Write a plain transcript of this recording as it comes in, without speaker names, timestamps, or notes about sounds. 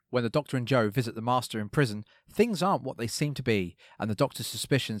When the Doctor and Jo visit the Master in prison, things aren't what they seem to be, and the Doctor's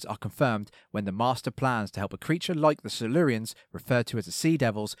suspicions are confirmed when the Master plans to help a creature like the Silurians, referred to as the Sea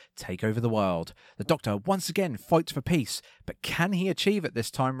Devils, take over the world. The Doctor once again fights for peace, but can he achieve it this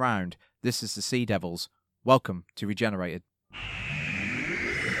time round? This is the Sea Devils. Welcome to Regenerated.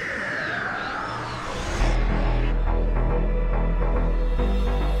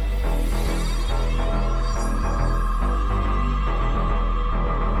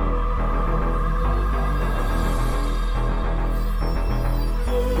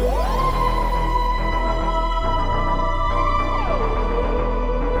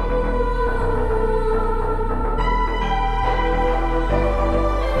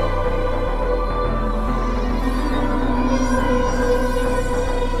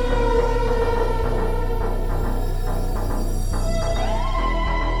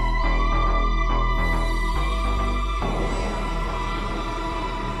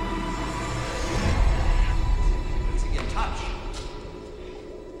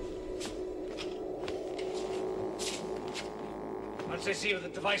 Once they see that the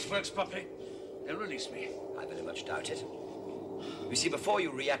device works properly, they'll release me. I very much doubt it. You see, before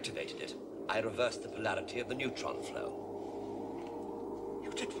you reactivated it, I reversed the polarity of the neutron flow.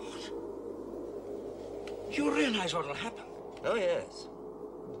 You did what? You realize what will happen? Oh, yes.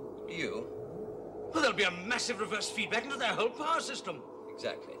 Do you? Well, there'll be a massive reverse feedback into their whole power system.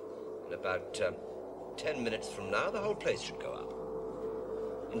 Exactly. In about 10 minutes from now, the whole place should go up.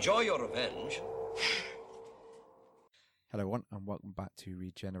 Enjoy your revenge. Hello everyone and welcome back to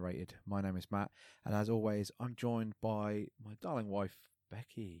Regenerated. My name is Matt and as always I'm joined by my darling wife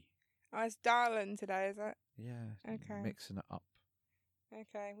Becky. Oh, it's darling today, is it? Yeah, Okay. mixing it up.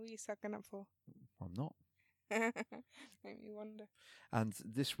 Okay, what are you sucking up for? I'm not. Make me wonder. And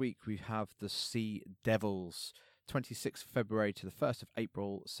this week we have the Sea Devils, 26th February to the 1st of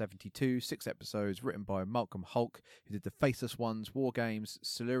April 72, 6 episodes written by Malcolm Hulke, who did the Faceless Ones, War Games,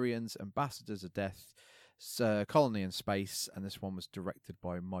 Silurians, Ambassadors of Death, Colony in Space, and this one was directed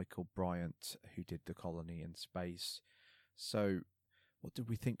by Michael Bryant, who did The Colony in Space. So, what did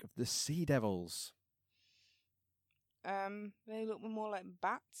we think of the Sea Devils? They look more like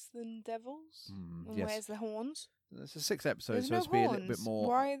bats than devils. And yes. where's the horns? It's a 6 episode, There's so no it's be a horns. little bit more.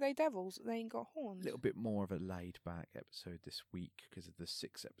 Why are they devils? They ain't got horns. A little bit more of a laid-back episode this week because of the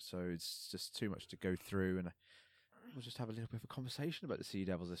 6 episodes. Just too much to go through, and we'll just have a little bit of a conversation about the Sea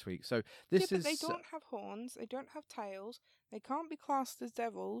Devils this week. So this but is. they don't have horns. They don't have tails. They can't be classed as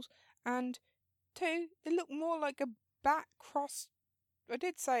devils. And 2, they look more like a bat crossed. I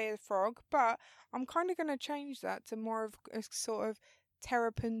did say a frog, but I'm kind of going to change that to more of a sort of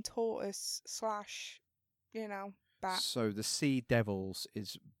terrapin tortoise / bat. So the Sea Devils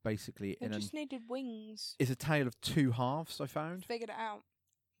is basically They just needed wings. It's a tale of two halves. I found. Figured it out.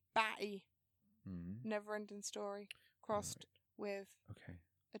 Batty. Mm. Never-ending story crossed with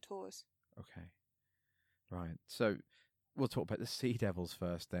a tortoise. Okay. Right. So we'll talk about the Sea Devils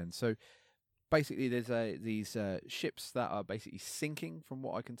first then. So basically there's these ships that are basically sinking, from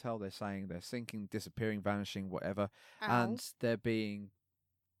what I can tell. They're saying they're sinking, disappearing, vanishing, whatever. Ow. And they're being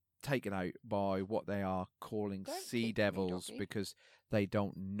taken out by what they are calling Don't Sea kick me, Devils doggy. because they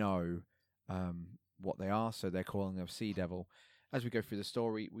don't know what they are, so they're calling them Sea Devil. As we go through the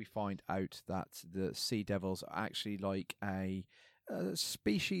story, we find out that the Sea Devils are actually like a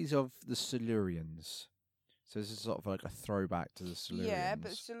species of the Silurians. So this is sort of like a throwback to the Silurians. Yeah,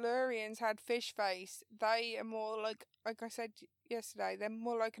 but Silurians had fish face. They are more like I said yesterday, they're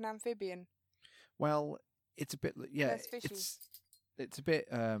more like an amphibian. Well, it's a bit, yeah, Less fishy. it's a bit,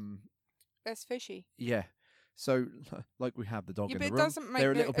 Less fishy. yeah. So, like we have the dog Yeah, in but the it room, doesn't make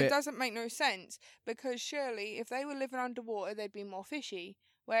they're a little bit. it doesn't make no sense because surely if they were living underwater, they'd be more fishy.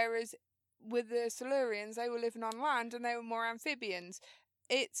 Whereas with the Silurians, they were living on land and they were more amphibians.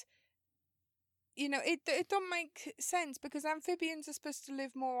 It don't make sense because amphibians are supposed to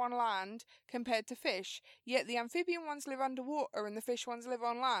live more on land compared to fish. Yet the amphibian ones live underwater and the fish ones live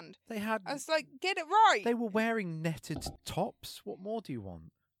on land. They had. It's like, get it right. They were wearing netted tops. What more do you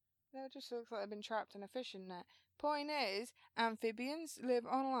want? It just looks like they've been trapped in a fishing net. Point is, amphibians live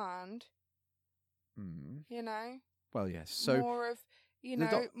on land. Mm. Well, yes. So More of,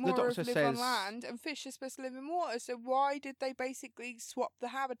 the more doctor of live says- on land, and fish are supposed to live in water. So why did they basically swap the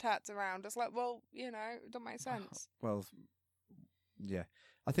habitats around? It's like, well, it don't make sense. Well, yeah.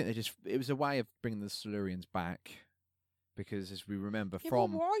 I think it was a way of bringing the Silurians back because, as we remember Yeah,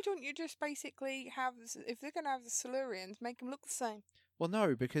 from. but why don't you just basically have, if they're going to have the Silurians, make them look the same? Well,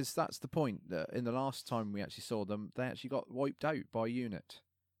 no, because that's the point. That in the last time we actually saw them, they actually got wiped out by UNIT.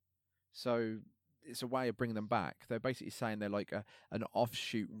 So it's a way of bringing them back. They're basically saying they're like an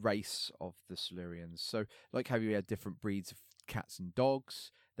offshoot race of the Silurians. So like how you had different breeds of cats and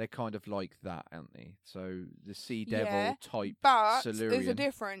dogs, they're kind of like that, aren't they? So the sea devil type But Silurian. there's a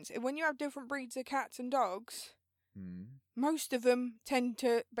difference. When you have different breeds of cats and dogs, Hmm. most of them tend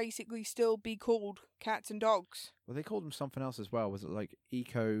to basically still be called cats and dogs. Well, they called them something else as well. Was it like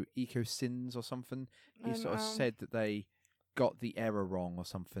ecosins or something? He sort of Um, said that they got the error wrong or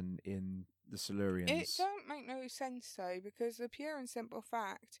something in the Silurians. It don't make no sense though, because the pure and simple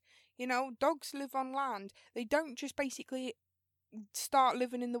fact, dogs live on land. They don't just basically start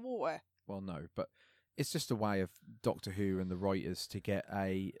living in the water. Well, no, but it's just a way of Doctor Who and the writers to get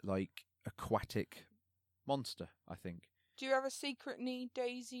a like aquatic monster, I think. Do you ever secretly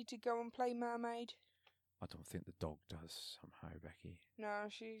Daisy to go and play mermaid? I don't think the dog does somehow, Becky. No,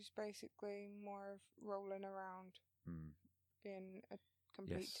 she's basically more of rolling around, Hmm. being a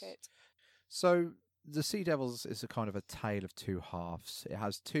complete Yes. tit. So the Sea Devils is a kind of a tale of two halves. It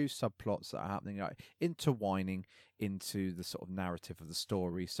has two subplots that are happening, like, intertwining into the sort of narrative of the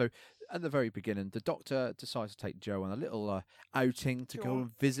story. So at the very beginning, the Doctor decides to take Joe on a little outing to go Sure.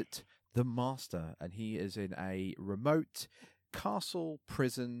 and visit the Master, and he is in a remote castle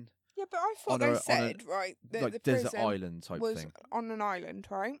prison, Yeah, but I thought On they a- said, right, that like the desert prison island type was thing. on an island,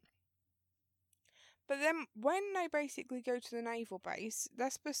 right? But then when they basically go to the naval base, they're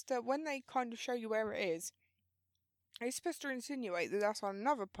supposed to, when they kind of show you where it is, they're supposed to insinuate that that's on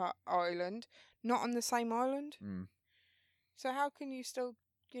another island, not on the same island. Mm. So how can you still,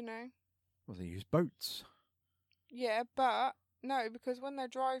 Well, they use boats. Yeah, but no, because when they're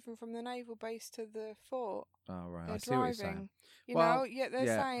driving from the naval base to the fort, Oh, right. they're I see what you're saying. driving. Well, Yet they're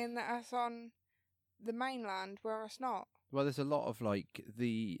yeah. saying that that's on the mainland, where it's not. Well, there's a lot of like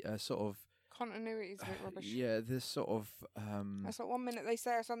the sort of Continuity is a bit rubbish. yeah, this sort of That's like 1 minute they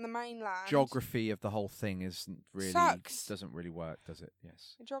say it's on the mainland. geography of the whole thing isn't really Sucks. doesn't really work, does it?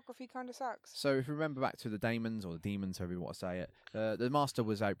 Yes. The geography kind of sucks. So if you remember back to the Daemons or the Demons, however you want to say it, the Master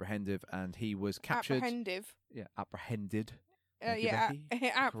was apprehensive and he was captured. Apprehensive. Yeah, apprehended. Thank you, Yeah, Becky,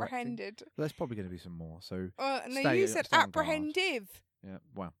 for apprehended. But there's probably going to be some more. So No, Stay- you said stay on guard. apprehensive. yeah,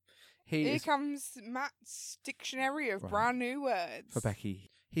 well, he Here is comes Matt's dictionary of Right. brand new words. for Becky.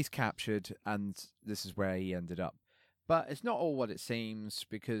 He's captured, and this is where he ended up. But it's not all what it seems,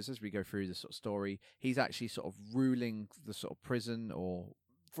 because as we go through the sort of story, he's actually sort of ruling the sort of prison, or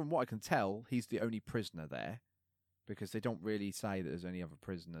from what I can tell, he's the only prisoner there, because they don't really say that there's any other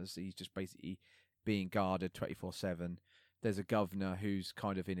prisoners. He's just basically being guarded 24/7. There's a governor who's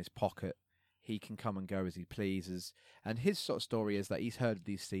kind of in his pocket. He can come and go as he pleases. And his sort of story is that he's heard of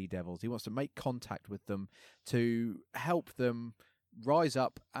these sea devils. He wants to make contact with them to help them rise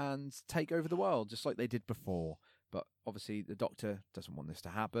up and take over the world, just like they did before. But obviously the Doctor doesn't want this to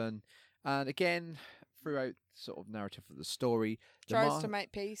happen. And again, throughout sort of narrative of the story, the Tries to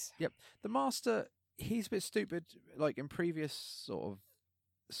make peace. the Master, he's a bit stupid. Like in previous sort of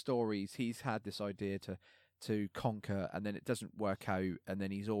stories, he's had this idea to conquer, and then it doesn't work out, and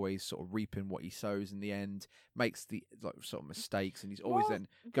then he's always sort of reaping what he sows in the end, makes the like sort of mistakes, and he's always Well, then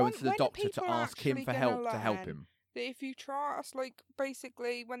going when- to the when Doctor to people ask him actually for gonna help to help learn him. That if you trust, like,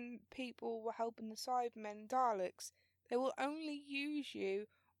 basically when people were helping the Cybermen and Daleks, they will only use you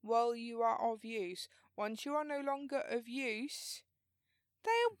while you are of use. Once you are no longer of use,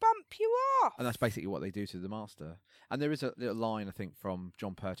 they'll bump you off. And that's basically what they do to the Master. And there is a little line, I think, from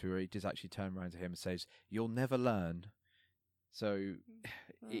John Pertwee where he does actually turn around to him and says, "You'll never learn." So,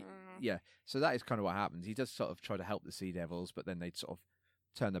 yeah. So that is kind of what happens. He does sort of try to help the Sea Devils, but then they sort of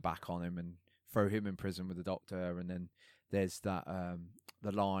turn their back on him and throw him in prison with the Doctor. And then there's that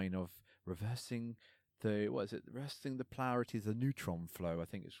the line of reversing the polarity of the neutron flow. I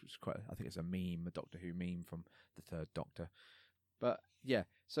think it's a meme, a Doctor Who meme from the Third Doctor. But yeah,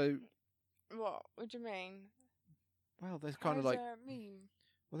 so What do you mean? well, there's How kind of is like, there a meme?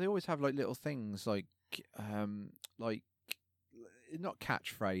 well, they always have like little things like not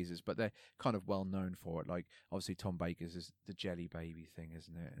catchphrases, but they're kind of well known for it. Like obviously Tom Baker's is the jelly baby thing,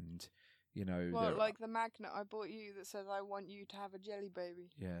 isn't it? And you know, Well, there- like the magnet I bought you that says I want you to have a jelly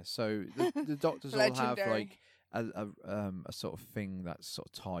baby. yeah. So the Doctors all have Legendary. like a sort of thing that's sort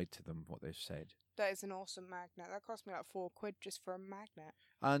of tied to them, what they've said. That is an awesome magnet. That cost me like £4 just for a magnet.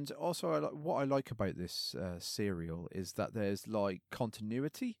 And also, what I like about this serial is that there's like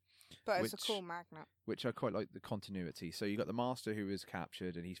continuity, But it's a Which- cool magnet. which I quite like the continuity. So you got the Master who is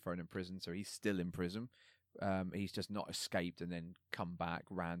captured and he's thrown in prison, so he's still in prison. He's just not escaped and then come back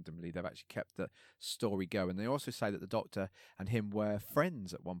randomly. They've actually kept the story going. They also say that the Doctor and him were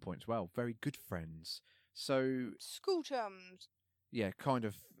friends at one point as well, very good friends. So School chums. kind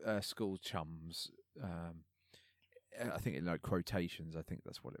of school chums. I think in like quotations. I think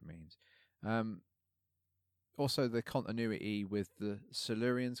that's what it means. Also, the continuity with the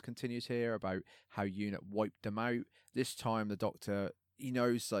Silurians continues here about how UNIT wiped them out. This time, the Doctor, he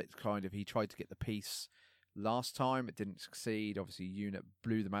knows, like, kind of, he tried to get the peace last time. It didn't succeed. Obviously, UNIT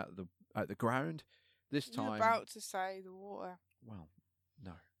blew them out the ground. This time, You're about to say the water. well,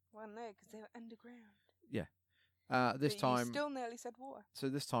 no. Well, no, because they were underground. Yeah. But Time, you still nearly said water. so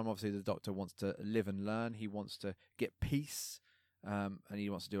this time, obviously, the Doctor wants to live and learn. He wants to get peace, and he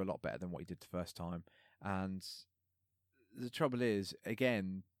wants to do a lot better than what he did the first time. And the trouble is,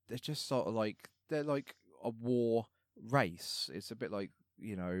 again, they're just sort of like, they're like a war race. It's a bit like,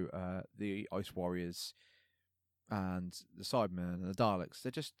 the Ice Warriors and the Cybermen and the Daleks.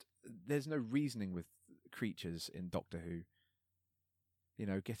 There's no reasoning with creatures in Doctor Who.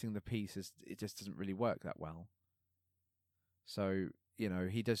 Getting the peace, it just doesn't really work that well. So,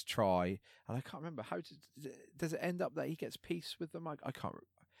 he does try, and I can't remember, does it end up that he gets peace with them? I can't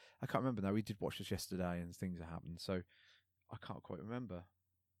remember now. We did watch this yesterday and things have happened, so I can't quite remember.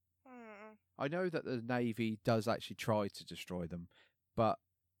 I know that the Navy does actually try to destroy them, but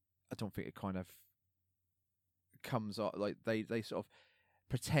I don't think it kind of comes up, like they sort of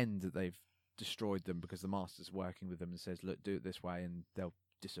pretend that they've destroyed them because the Master's working with them and says, look, do it this way and they'll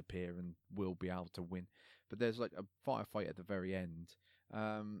disappear and we'll be able to win. But there's like a firefight at the very end.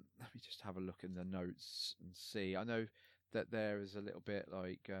 Let me just have a look in the notes and see. I know that there is a little bit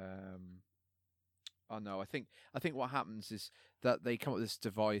like I think what happens is that they come up with this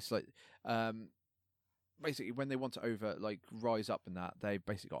device, like basically when they want to rise up in that, they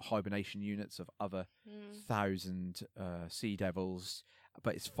basically got hibernation units of other 1,000 Sea Devils,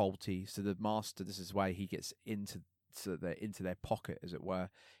 but it's faulty. So the Master, this is why he gets into their pocket, as it were.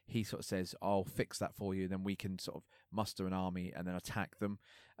 He sort of says, I'll fix that for you, then we can sort of muster an army and then attack them.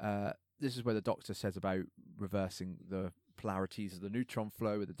 This is where the Doctor says about reversing the polarities of the neutron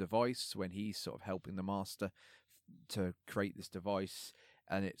flow with the device, when he's sort of helping the Master to create this device,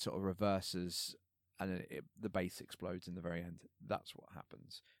 and it sort of reverses, and the base explodes in the very end. That's what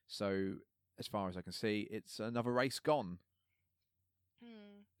happens. So, as far as I can see, it's another race gone.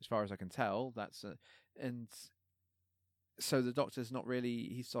 As far as I can tell, and so the Doctor's not really,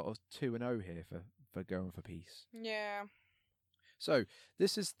 he's sort of 2-0 here for going for peace. Yeah. So,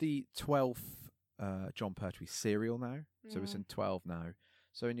 this is the 12th Jon Pertwee serial now. So it's in 12 now.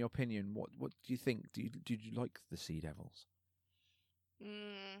 So in your opinion, what do you think? Do you like the Sea Devils?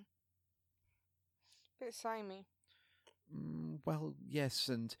 Bit samey. Well, yes,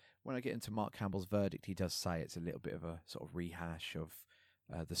 and when I get into Mark Campbell's verdict, he does say it's a little bit of a sort of rehash of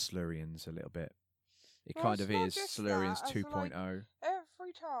the Silurians a little bit. It kind of is Silurians 2.0.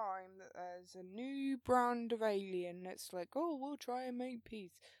 Every time that there's a new brand of alien, it's like, oh, we'll try and make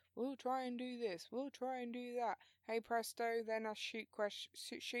peace. We'll try and do this. We'll try and do that. Hey presto, then I shoot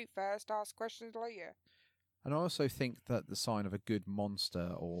first, ask questions later. And I also think that the sign of a good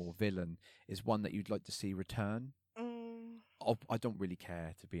monster or villain is one that you'd like to see return. I don't really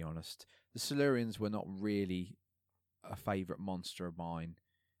care, to be honest. The Silurians were not really a favourite monster of mine.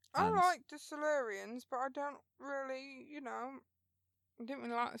 I like the Silurians, but I don't really, I didn't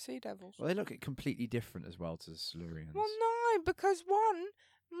really like the Sea Devils. Well, they look completely different as well to the Silurians. Well, no, because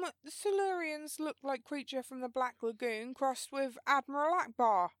the Silurians look like Creature from the Black Lagoon crossed with Admiral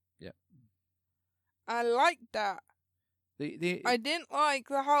Akbar. Yep. I liked that. I didn't like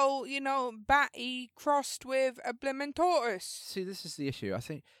the whole, Batty crossed with a blimmin' tortoise. See, this is the issue. I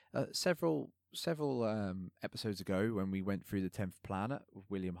think several episodes ago, when we went through the 10th Planet with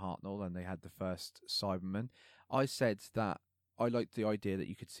William Hartnell and they had the first Cyberman, I said that I liked the idea that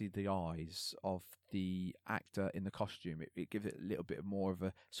you could see the eyes of the actor in the costume. It gives it a little bit more of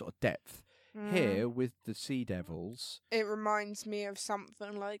a sort of depth. Here, with the Sea Devils, it reminds me of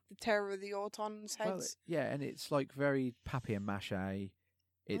something like the Terror of the Autons heads. Well, yeah, and it's like very papier-mâché.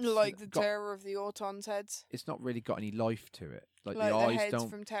 It's like the Terror of the Autons heads. It's not really got any life to it. Like the eyes heads don't.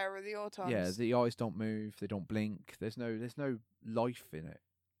 From Terror of the Autons. Yeah, the eyes don't move. They don't blink. There's no life in it.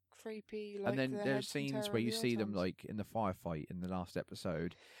 Creepy. And then there's scenes where you see them like in the firefight in the last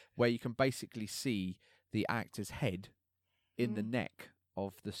episode, where you can basically see the actor's head in the neck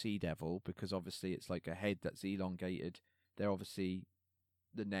of the Sea Devil, because obviously it's like a head that's elongated. They're obviously,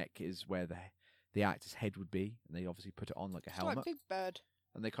 the neck is where the actor's head would be, and they obviously put it on like a helmet. Like Big Bird.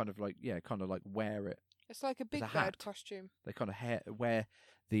 And they kind of like wear it. It's like a Big Bird costume. They kind of wear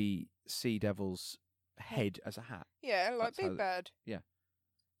the Sea Devil's head as a hat. Yeah, like Big Bird. Yeah.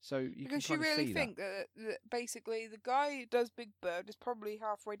 So because you really think that basically the guy who does Big Bird is probably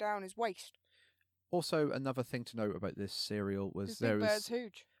halfway down his waist. Also, another thing to note about this serial was This Big Bird's there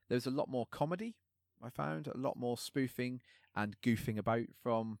huge. was a lot more comedy. I found a lot more spoofing and goofing about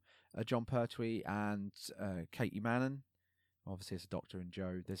from John Pertwee and Katie Mannon. Obviously, it's a Doctor and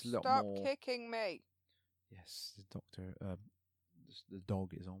Joe. There's a lot Stop more. kicking me. Yes, the Doctor. The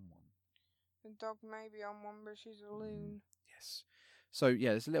dog is on one. The dog may be on one, but she's a loon. Yes. So yeah,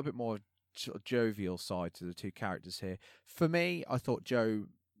 there's a little bit more sort of jovial side to the two characters here. For me, I thought Joe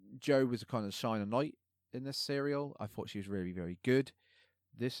was a kind of shining light in this serial. I thought she was really, very good.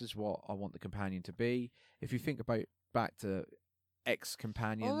 This is what I want the companion to be. If you think about back to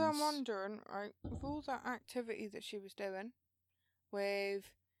ex-companions, Although I'm wondering, right, with all that activity that she was doing,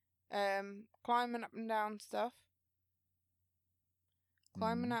 with climbing up and down stuff,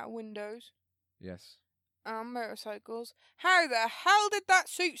 climbing out of windows, yes, on motorcycles, how the hell did that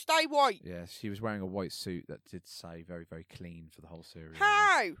suit stay white? yes, she was wearing a white suit that did say very, very clean for the whole series.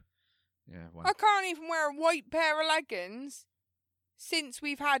 How? Yeah, well, I can't even wear a white pair of leggings since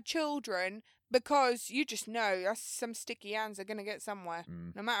we've had children because you just know that's some sticky hands are going to get somewhere.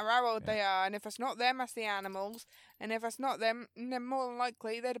 No matter how old they are. And if it's not them, that's the animals. And if it's not them, then more than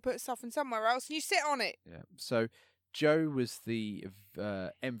likely they'd have put stuff in somewhere else and you sit on it. yeah. So Joe was the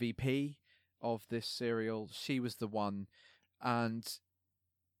MVP of this serial. She was the one, and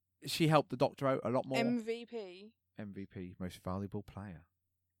she helped the Doctor out a lot more. MVP. Most valuable player.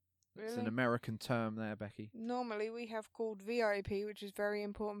 It's an Really? American term there, Becky. Normally we have called VIP, which is very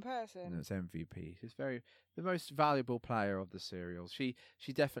important person. And it's MVP. She's the most valuable player of the serial. She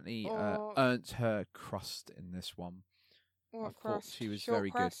definitely Or- earned her crust in this one. What I thought crust? she was Short very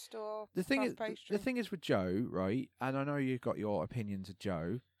good. crust or The thing puff is, pastry? the thing is with Joe, right? And I know you've got your opinions of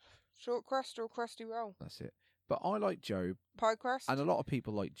Joe. Short crust or crusty roll? That's it. But I like Joe, Pie crust? and a lot of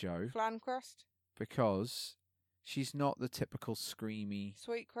people like Joe Flan crust? because she's not the typical screamy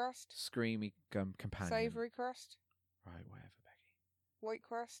Sweet crust? companion. Savoury crust? Right, whatever, Becky. White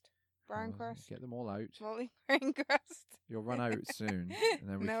crust? Brown Well, crust? Get them all out. Multi-grain crust? You'll run out soon, and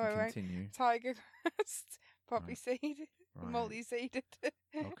then we No, I can won't. continue. Tiger crust? Poppy Right. seed? Right. Multi-seeded?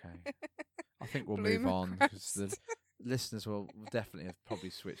 Okay. I think we'll Bloomer move on because the crust. listeners will definitely have probably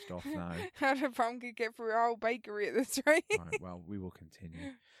switched off now. How did Pam could get through a whole bakery at this rate? Right, well, we will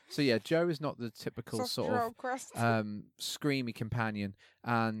continue. So yeah, Joe is not the typical Sausage sort roll of crust? screamy companion,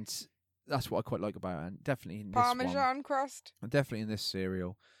 and that's what I quite like about her. And definitely in this one, Parmesan crust? and definitely in this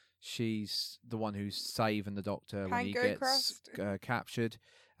serial, she's the one who's saving the Doctor when he Panko gets crust? captured,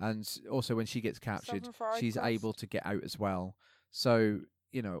 and also when she gets captured, Southern fried she's crust? able to get out as well. So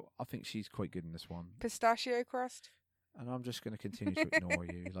I think she's quite good in this one. Pistachio crust? And I'm just going to continue to ignore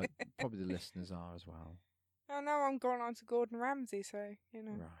you, like probably the listeners are as well. I know I'm going on to Gordon Ramsay, so, you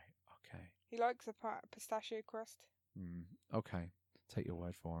know. Right, okay. He likes a pistachio crust. Okay, take your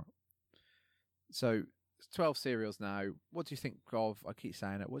word for it. So, 12 serials now. What do you think of, I keep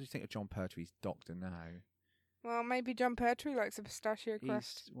saying it, what do you think of John Pertwee's Doctor now? Well, maybe John Pertwee likes a pistachio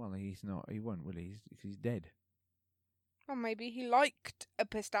crust. He's not, he won't, will he? He's dead. Or maybe he liked a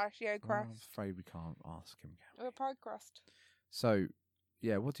pistachio Well, I'm crust. afraid we can't ask him, can Or a pie crust. So,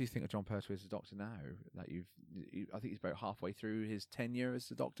 yeah, what do you think of John Pertwee as a Doctor now? That I think he's about halfway through his tenure as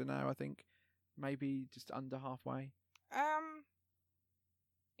the Doctor now, I think. Maybe just under halfway.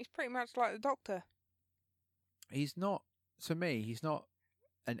 He's pretty much like the Doctor. He's not, to me, he's not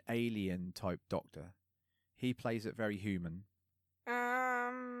an alien type Doctor. He plays it very human.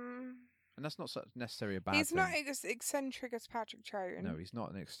 And that's not necessarily a bad He's thing. not as eccentric as Patrick Troughton. No, he's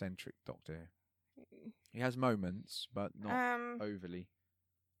not an eccentric Doctor. He has moments, but not overly.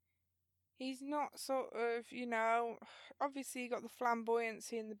 He's not sort of, obviously he got the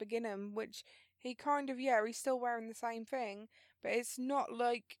flamboyancy in the beginning, which he kind of, he's still wearing the same thing, but it's not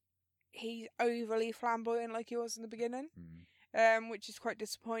like he's overly flamboyant like he was in the beginning, which is quite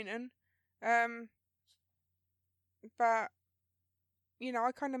disappointing. But,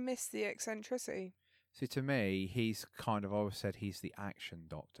 I kind of miss the eccentricity. See, to me, he's kind of, I always said he's the action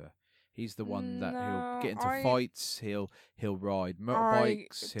Doctor. He's the one that No, he'll get into I- fights. He'll ride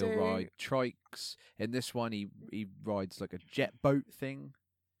motorbikes. He'll ride trikes. In this one, he rides like a jet boat thing,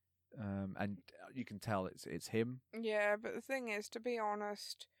 and you can tell it's him. Yeah, but the thing is, to be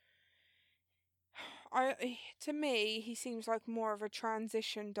honest, to me, he seems like more of a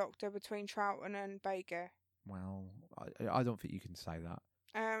transition Doctor between Troughton and Baker. Well, I don't think you can say that.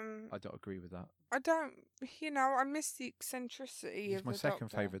 I don't agree with that. I don't, I miss the eccentricity He's of my the second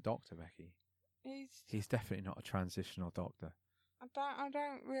Doctor. favourite Doctor, Becky. He's definitely not a transitional Doctor. I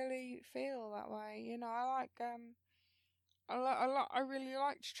don't really feel that way. I like I really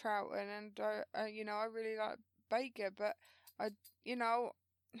liked Troughton, and I really like Baker, but I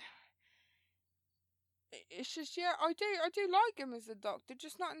it's just I do like him as the Doctor,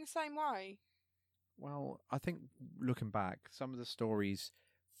 just not in the same way. Well, I think looking back, some of the stories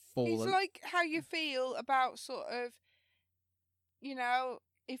fall. He's like how you feel about sort of,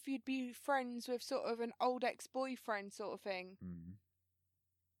 if you'd be friends with sort of an old ex-boyfriend sort of thing. Mm.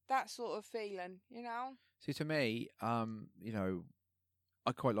 That sort of feeling, See, to me, I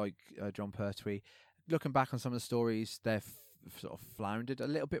quite like John Pertwee. Looking back on some of the stories, they're sort of floundered a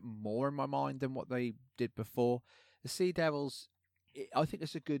little bit more in my mind than what they did before. The Sea Devils, I think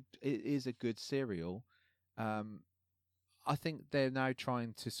it is a good serial. I think they're now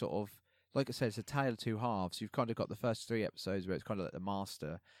trying to sort of, like I said, it's a tale of two halves. You've kind of got the first 3 episodes where it's kind of like the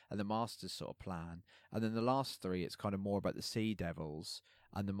Master and the Master's sort of plan, and then the last 3 it's kind of more about the Sea Devils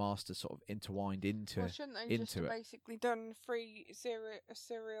and the Master sort of intertwined into shouldn't they just have basically done a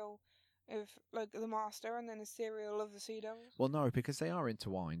serial of like the Master and then a serial of the Sea Devils? Well, no, because they are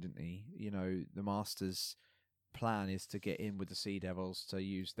intertwined, aren't they? The Master's plan is to get in with the Sea Devils to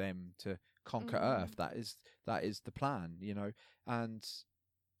use them to conquer Earth. That is the plan, and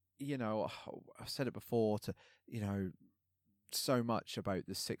I've said it before so much about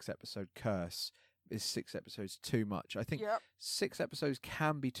the 6-episode curse. Is 6 episodes too much? I think 6 episodes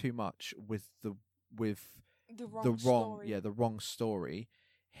can be too much with the wrong story.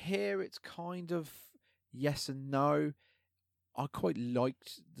 Here it's kind of yes and no. I quite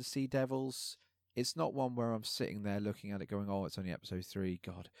liked the Sea Devils. It's not one where I'm sitting there looking at it going, oh, it's only episode 3.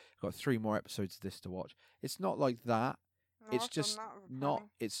 God, I've got 3 more episodes of this to watch. It's not like that. No, It's just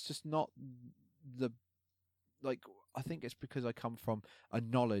not the, like, I think it's because I come from a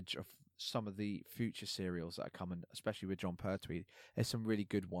knowledge of some of the future serials that are coming, especially with John Pertwee. There's some really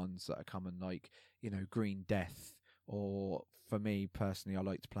good ones that are coming, like, Green Death, or for me personally, I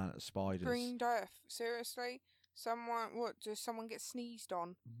liked Planet of Spiders. Green Death? Seriously? Does someone get sneezed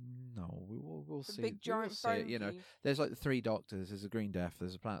on? No, we'll see. Big giant see it, there's like the 3 Doctors, there's a Green Death,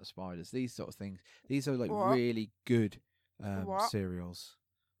 there's a Planet of Spiders, these sort of things. These are like really good serials.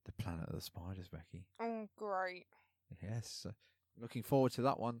 The Planet of the Spiders, Becky. Oh, great. Yes. Looking forward to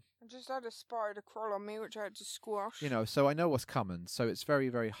that one. I just had a spider crawl on me, which I had to squash. So I know what's coming, so it's very,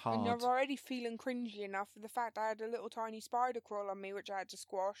 very hard. And I'm already feeling cringy enough for the fact I had a little tiny spider crawl on me, which I had to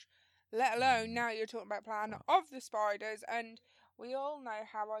squash. Let alone now you're talking about Planet of the Spiders, and we all know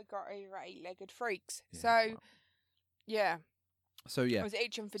how I got over 8-legged freaks. Yeah, So yeah, I was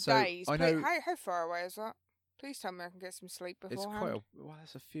itching for days. I know, how far away is that? Please tell me I can get some sleep beforehand.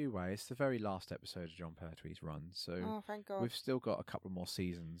 It's a few ways. It's the very last episode of John Pertwee's run, so thank God. We've still got a couple more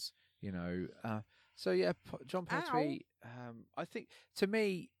seasons, So yeah, John Pertwee. I think to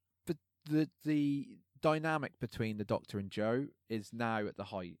me, the dynamic between the Doctor and Joe is now at the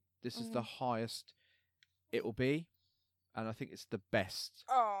height. This is the highest it will be, and I think it's the best.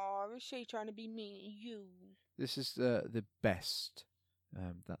 Oh, is she trying to be mean to you? This is the best.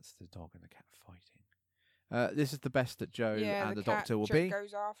 That's the dog and the cat fighting. This is the best that Joe and the Doctor will be.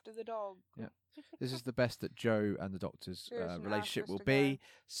 Goes after the dog. Yeah, this is the best that Joe and the Doctor's relationship will be.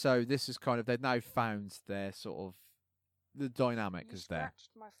 So this is kind of, they've now found their sort of, the dynamic is there. Scratched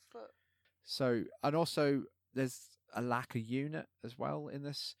my foot. So, and also there's a lack of unit as well in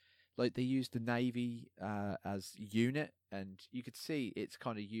this. Like, they used the Navy as unit, and you could see it's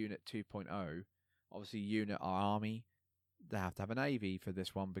kind of Unit 2.0. Obviously, unit are Army. They have to have a Navy for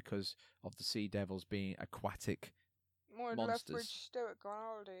this one because of the Sea Devils being aquatic monsters. Lethbridge Stewart gone on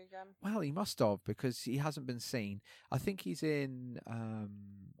holiday again. Well, he must have, because he hasn't been seen. I think he's in,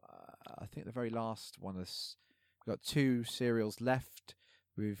 I think the very last one is, we've got 2 serials left.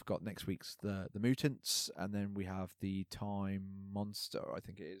 We've got next week's the Mutants, and then we have the Time Monster, I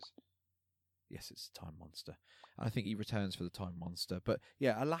think it is. Yes, it's Time Monster. And I think he returns for the Time Monster. But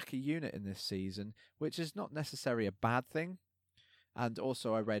yeah, a lack of unit in this season, which is not necessarily a bad thing. And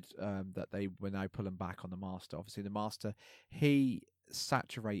also I read that they were now pulling back on the Master. Obviously, the Master, he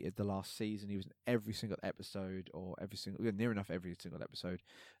saturated the last season. He was in every single episode, or near enough every single episode,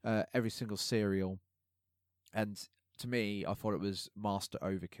 every single serial. And to me, I thought it was Master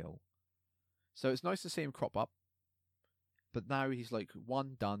overkill. So it's nice to see him crop up. But now he's like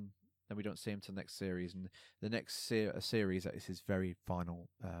one done. Then we don't see him till next series, and the next series is his very final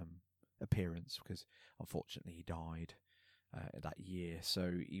appearance, because unfortunately he died that year,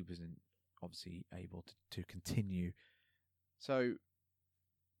 so he wasn't obviously able to continue. So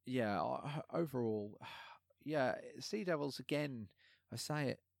yeah, overall, yeah, Sea Devils, again, I say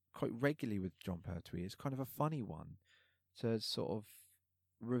it quite regularly with John Pertwee, is kind of a funny one to sort of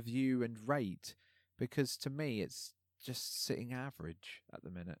review and rate, because to me it's just sitting average at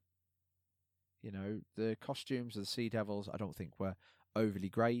the minute. The costumes of the Sea Devils, I don't think were overly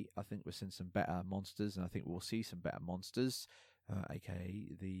great. I think we're seeing some better monsters, and I think we'll see some better monsters, aka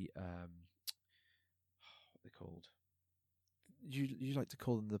the what are they called? You like to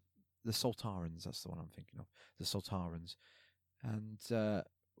call them the Soltarans. That's the one I'm thinking of. The Soltarans, and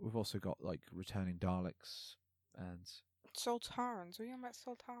we've also got like returning Daleks and. Soltarans. What are you on about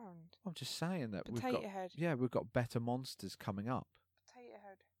Soltarans? I'm just saying that Potato Head. we've got better monsters coming up. Potato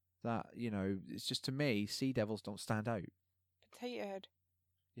Head. That, it's just, to me, Sea Devils don't stand out. Potato Head.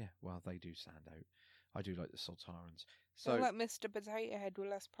 Yeah, well, they do stand out. I do like the Sultarans. So So, like Mr. Potato Head with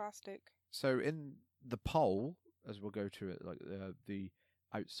less plastic. so in the poll, as we'll go to it, like the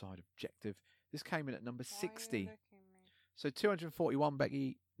outside objective, this came in at number Why are you 60. looking at me? So 241,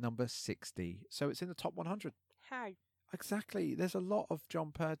 Becky, number 60. So it's in the top 100. How? Exactly. There's a lot of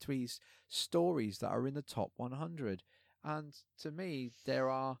John Pertwee's stories that are in the top 100. And to me, there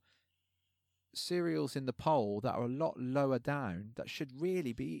are serials in the poll that are a lot lower down that should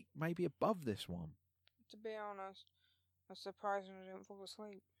really be maybe above this one. To be honest, I'm surprised when I didn't fall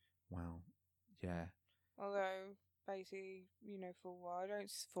asleep. Well, yeah. Although, basically, for a while, I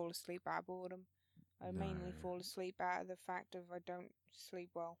don't fall asleep out of boredom. I mainly No. fall asleep out of the fact of I don't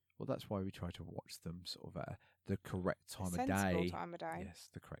sleep well. Well, that's why we try to watch them sort of at the correct time of Sensible day. time of day. Yes,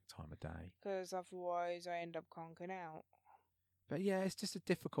 the correct time of day. Because otherwise I end up conking out. But yeah, it's just a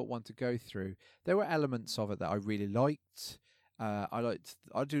difficult one to go through. There were elements of it that I really liked. I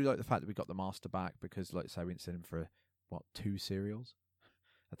do like the fact that we got the master back because, like I say, we didn't see him for 2 serials.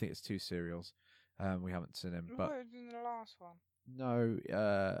 I think it's 2 serials. We haven't seen him, but What was in the last one?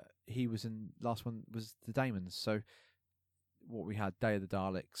 no, he was in. Last one was the Daemons. So what we had, Day of the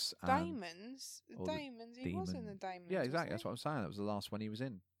Daleks. Daemons? or the Daemons? He was in Demon. the Daemons. Yeah, wasn't exactly. he? That's what I'm saying. That was the last one he was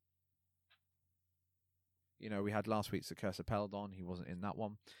in. We had last week's The Curse of Peladon. He wasn't in that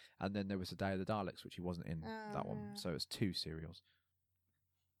one. And then there was The Day of the Daleks, which he wasn't in that one. yeah. So it's 2 serials.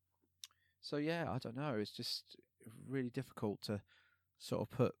 So yeah, I don't know. It's just really difficult to sort of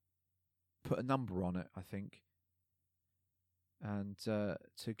put a number on it, I think. And to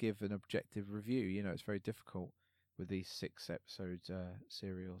give an objective review. It's very difficult with these 6-episode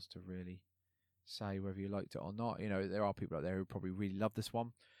serials to really say whether you liked it or not. There are people out there who probably really love this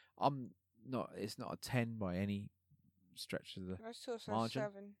one. It's not a 10 by any stretch of the I still say margin.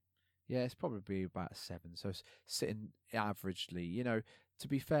 7. Yeah, it's probably about a 7. So it's sitting averagely. To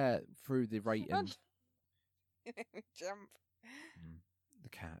be fair, through the rating, Jump. the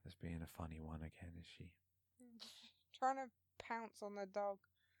cat is being a funny one again, is she? Trying to pounce on the dog.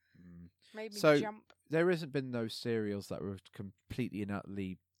 Made me So- jump. There hasn't been those serials that were completely and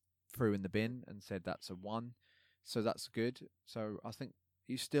utterly threw in the bin and said that's a 1. So that's good. So I think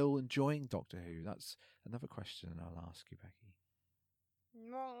you're still enjoying Doctor Who. That's another question I'll ask you, Becky.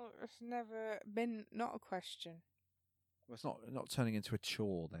 Well, it's never been not a question. Well, it's not turning into a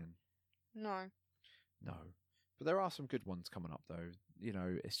chore then. No. No. But there are some good ones coming up though.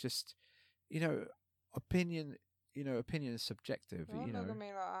 It's just opinion is subjective. Don't look at me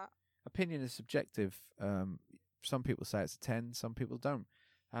like that. Opinion is subjective. Some people say it's a 10, some people don't.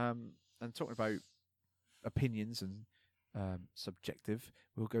 And talking about opinions and subjective,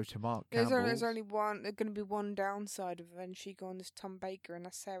 we'll go to Mark Campbell. There's only one. There's going to be one downside of eventually going as Tom Baker, and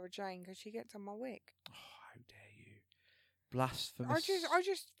that's Sarah Jane because she gets on my wick. Oh, how dare you! Blasphemous. I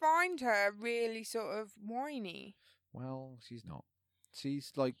just find her really sort of whiny. Well, she's not.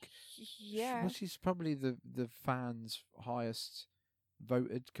 She's like, Yeah. well, she's probably the fans' highest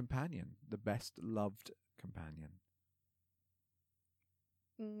voted companion, the best loved companion.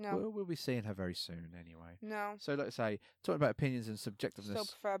 No. We'll be seeing her very soon anyway. No. So let's say, talking about opinions and Still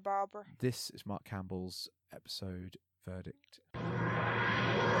subjectiveness, prefer Barbara. this is Mark Campbell's episode verdict.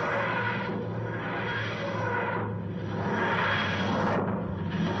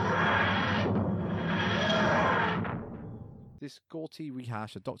 This gaudy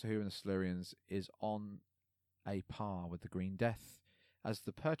rehash of Doctor Who and the Silurians is on a par with The Green Death, as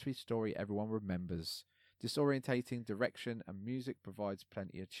the Pertwee story everyone remembers. Disorientating direction and music provides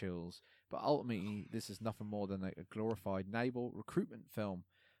plenty of chills, but ultimately this is nothing more than a glorified naval recruitment film.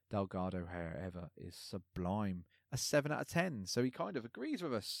 Delgado, however, is sublime. A 7 out of 10, so he kind of agrees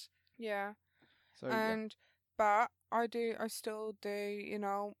with us. Yeah. So yeah. But I still do,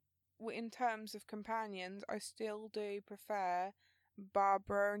 in terms of companions, I still do prefer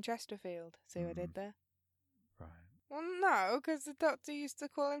Barbara and Chesterfield. See what I did there? Right, Well, no, because the Doctor used to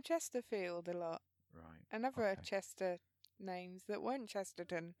call him Chesterfield a lot. right. And other Okay. Chester names that weren't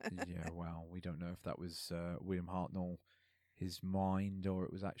Chesterton. Yeah, well, we don't know if that was William Hartnell, his mind, or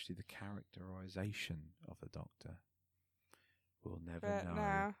it was actually the characterization of the Doctor. We'll never But know. no,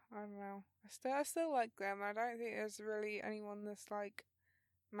 I don't know. I I still like them. I don't think there's really anyone that's like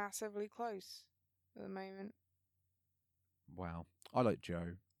massively close at the moment. Wow. I like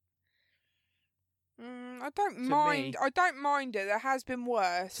Joe. I don't To mind. me- I don't mind it. There has been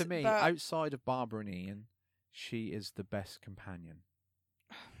worse. To me, but outside of Barbara and Ian, she is the best companion.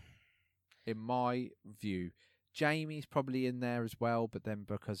 In my view, Jamie's probably in there as well, but then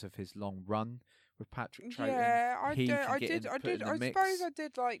because of his long run with Patrick Troughton, yeah, I he did. can I get did. in, I put in did. the I mix. suppose I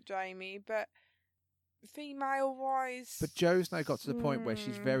did like Jamie, but female wise. But Joe's now got to the point where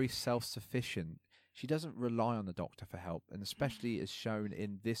she's very self-sufficient. She doesn't rely on the Doctor for help, and especially as shown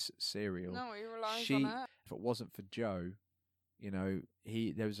in this serial. No, he relies she, on it. if it wasn't for Joe,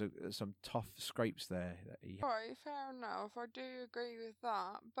 there was some tough scrapes there that he. Right, fair enough. I do agree with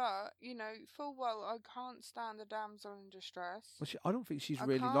that, but full well, I can't stand a damsel in distress. Well, I don't think she's I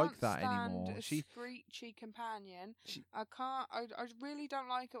really can't like that stand anymore. A screechy companion. I can't. I really don't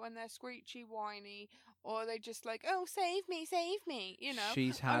like it when they're screechy, whiny, or they just like, oh, save me, save me.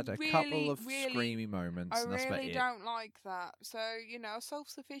 She's had a couple of screamy moments. I and that's about really it. don't like that. So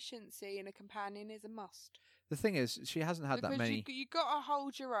self-sufficiency in a companion is a must. The thing is, she hasn't had Because that many. you got to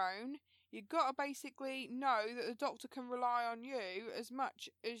hold your own. You got to basically know that the Doctor can rely on you as much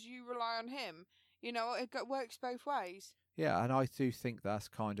as you rely on him. Works both ways. Yeah, and I do think that's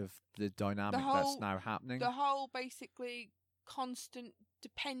kind of the dynamic that's now happening. The whole basically constant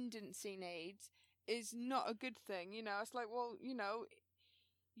dependency needs is not a good thing. It's like, well,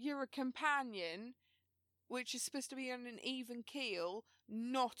 you're a companion, which is supposed to be on an even keel,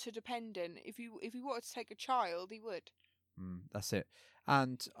 not a dependent. If he wanted to take a child, he would. That's it.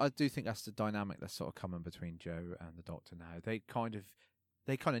 And I do think that's the dynamic that's sort of coming between Joe and the Doctor now. They kind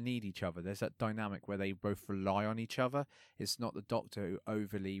of need each other. There's that dynamic where they both rely on each other. It's not the Doctor who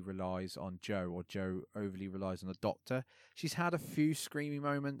overly relies on Joe or Joe overly relies on the Doctor. She's had a few screamy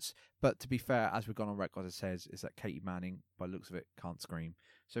moments, but to be fair, as we've gone on record, it says is that Katie Manning, by the looks of it, can't scream.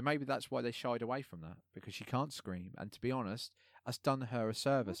 So maybe that's why they shied away from that, because she can't scream. And to be honest, that's done her a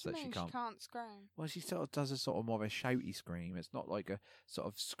service that she can't. She can't scream. Well, she sort of does a sort of more of a shouty scream. It's not like a sort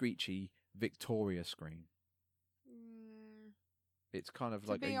of screechy Victoria scream. It's kind of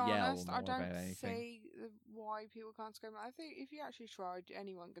like a yell more I don't than anything. see why people can't scream. I think if you actually tried,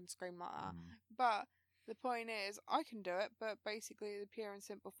 anyone can scream like that. But the point is, I can do it, but basically the pure and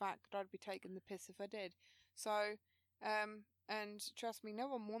simple fact that I'd be taking the piss if I did. So, and trust me, no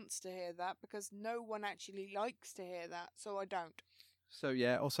one wants to hear that because no one actually likes to hear that, so I don't. So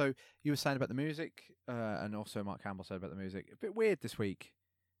yeah, also you were saying about the music, and also Mark Campbell said about the music. A bit weird this week.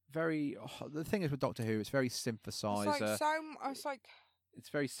 The thing is with Doctor Who, it's very synthesizer. It's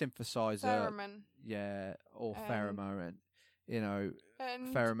very synthesizer. Theremin. Yeah, or pheromone,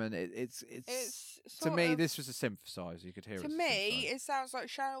 and theremin. It's to sort me of, this was a synthesizer. You could hear it. To was a me, synthesizer. it sounds like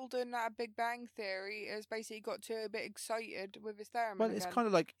Sheldon at Big Bang Theory has basically got too a bit excited with his theremin. Well, it's kind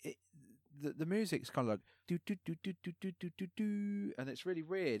of like the music's kind of like do do do do do do do do do, and it's really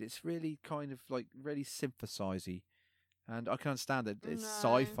weird. It's really kind of like really synthesizy. And I can understand that it's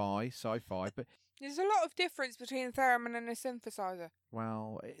sci-fi, but there's a lot of difference between a theremin and a synthesizer.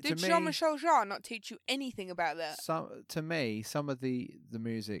 Well, Did Jean-Michel Jarre not teach you anything about that? To me, some of the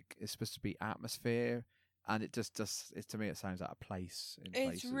music is supposed to be atmosphere, and it just to me it sounds out of place in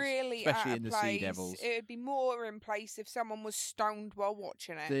it's places, really especially out in of the place. Sea Devils. It would be more in place if someone was stoned while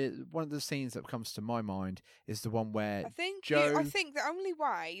watching it. One of the scenes that comes to my mind is the one where I think Joe. I think the only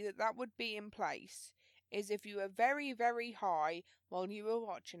way that would be in place is if you were very, very high while you were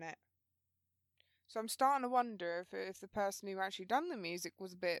watching it. So I'm starting to wonder if the person who actually done the music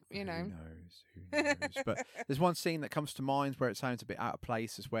was a bit, Who knows? But there's one scene that comes to mind where it sounds a bit out of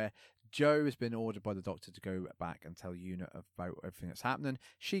place, is where Joe has been ordered by the Doctor to go back and tell Una about everything that's happening.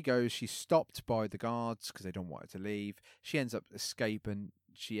 She goes, she's stopped by the guards because they don't want her to leave. She ends up escaping.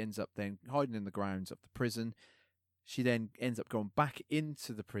 She ends up then hiding in the grounds of the prison. She then ends up going back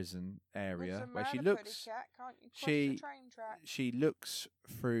into the prison area where she looks. She looks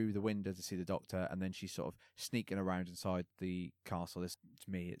through the window to see the Doctor, and then she's sort of sneaking around inside the castle. To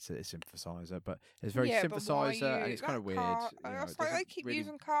me, it's a synthesizer, but it's very synthesizer, and it's kind of weird. It's like they keep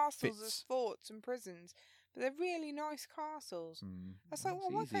using castles as forts and prisons, but they're really nice castles. It's like,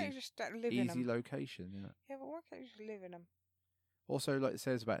 well, why can't you just live in them? Easy location, yeah. Yeah, but why can't you just live in them? Also, like it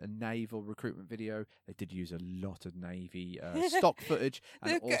says about a naval recruitment video, they did use a lot of Navy stock footage,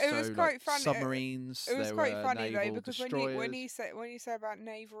 and also it was quite funny. Submarines. It was quite funny though, because destroyers. when you say about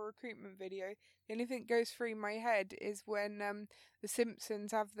naval recruitment video, the only thing that goes through my head is when the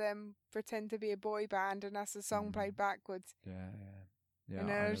Simpsons have them pretend to be a boy band and that's the song played backwards. Yeah. And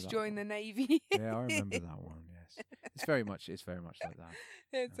then just join the Navy. Yeah, I remember that one. Yes. Yes, it's very much like that.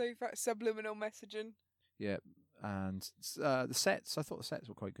 It's so subliminal messaging. Yeah, and the sets. I thought the sets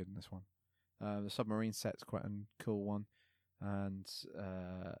were quite good in this one. The submarine set's quite a cool one, and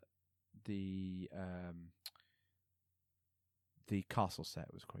the castle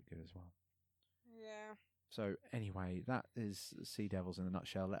set was quite good as well. Yeah. So anyway, that is Sea Devils in a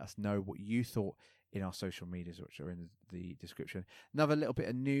nutshell. Let us know what you thought in our social medias, which are in the description. Another little bit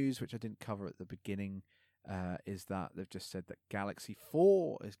of news, which I didn't cover at the beginning, is that they've just said that Galaxy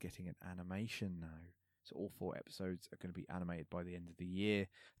 4 is getting an animation now. So all 4 episodes are going to be animated by the end of the year.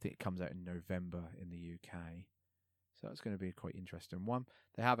 I think it comes out in November in the UK. So that's going to be a quite interesting one.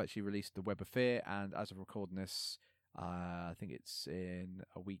 They have actually released the Web of Fear, and as of recording this, I think it's in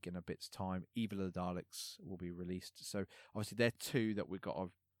a week and a bit's time, Evil of the Daleks will be released. So obviously they're 2 that we've got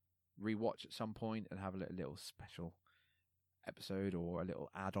to rewatch at some point and have a little special episode or a little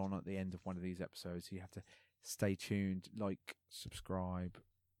add-on at the end of one of these episodes. So you have to stay tuned, like, subscribe,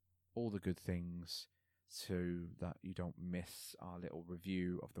 all the good things, so that you don't miss our little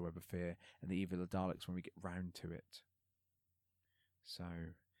review of the Web of Fear and the Evil of the Daleks when we get round to it. So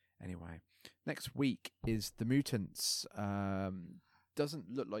anyway, next week is The Mutants.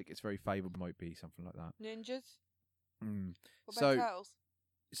 Doesn't look like it's very favourable. Might be something like that. Ninjas. What So, about turtles?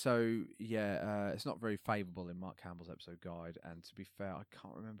 So yeah, it's not very favourable in Mark Campbell's episode guide, and to be fair, I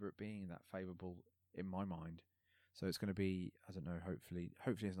can't remember it being that favourable in my mind. So it's going to be, I don't know. Hopefully,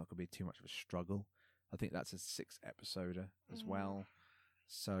 it's not going to be too much of a struggle. I think that's a 6-episoder as well,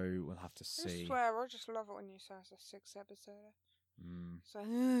 so we'll have to see. I swear, I just love it when you say it's a 6-episoder.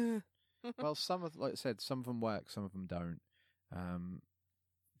 So, well, like I said, some of them work, some of them don't.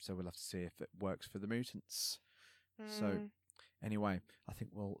 So we'll have to see if it works for the Mutants. So anyway, I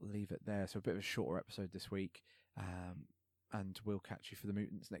think we'll leave it there. So a bit of a shorter episode this week, and we'll catch you for the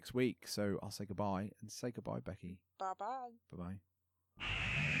Mutants next week. So I'll say goodbye, and say goodbye, Becky. Bye-bye.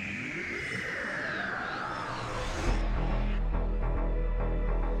 Bye-bye.